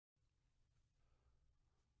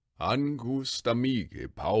Angus amice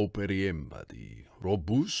pauperi embadi,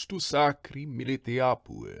 robustus sacri militea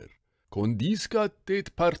puer, condiscat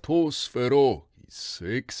et partos ferocis,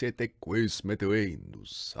 ex et eques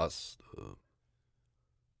metuendus asta.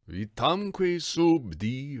 Vitamque sub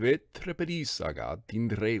di vetre pedissagat in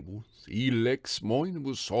rebus, illex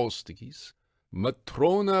moenibus hosticis,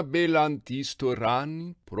 matrona belantis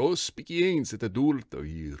torani, prospiciens et adulta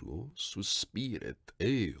viro, suspiret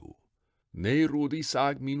eo. Nerudis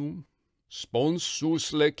agminum,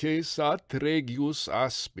 sponsus leces at regius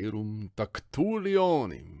asperum,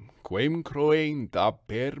 tactulionem, quem croenta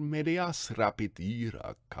per medias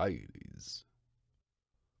rapidira caelis.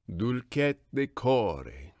 Dulce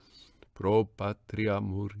decore, pro patria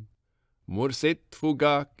muri, morset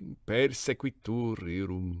fugac persequitur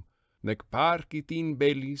irum, nec parcit in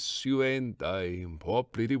bellis suentae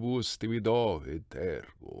poplitibus dividovet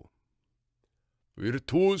ergo.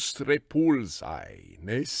 Virtus repulsae,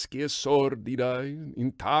 nescie sordidae,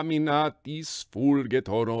 intaminatis fulget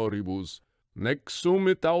honoribus, nec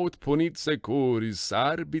sumit aut ponit securis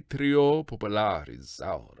arbitrio popularis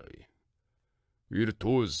aurei.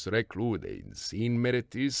 Virtus recludens in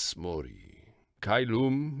meritis mori,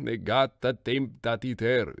 caelum negata temptat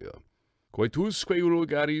iteria, coetusque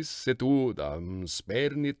vulgaris et udam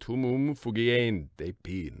spernit humum fugiente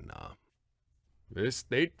pinna.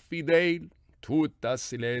 Vestet fidel, tuta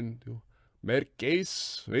silentio,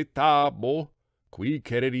 merces et abo, qui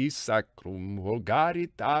cereris sacrum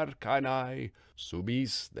vulgarit arcanae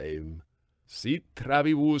subistem, sit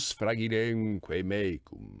travibus fragilemque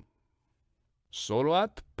mecum. Solo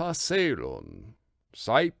at paselon,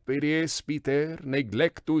 saeperi espiter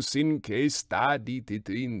neglectus inque stadit it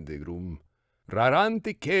integrum,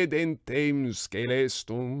 rarante cedentem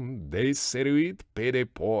scelestum deseruit pede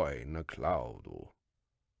poena claudo.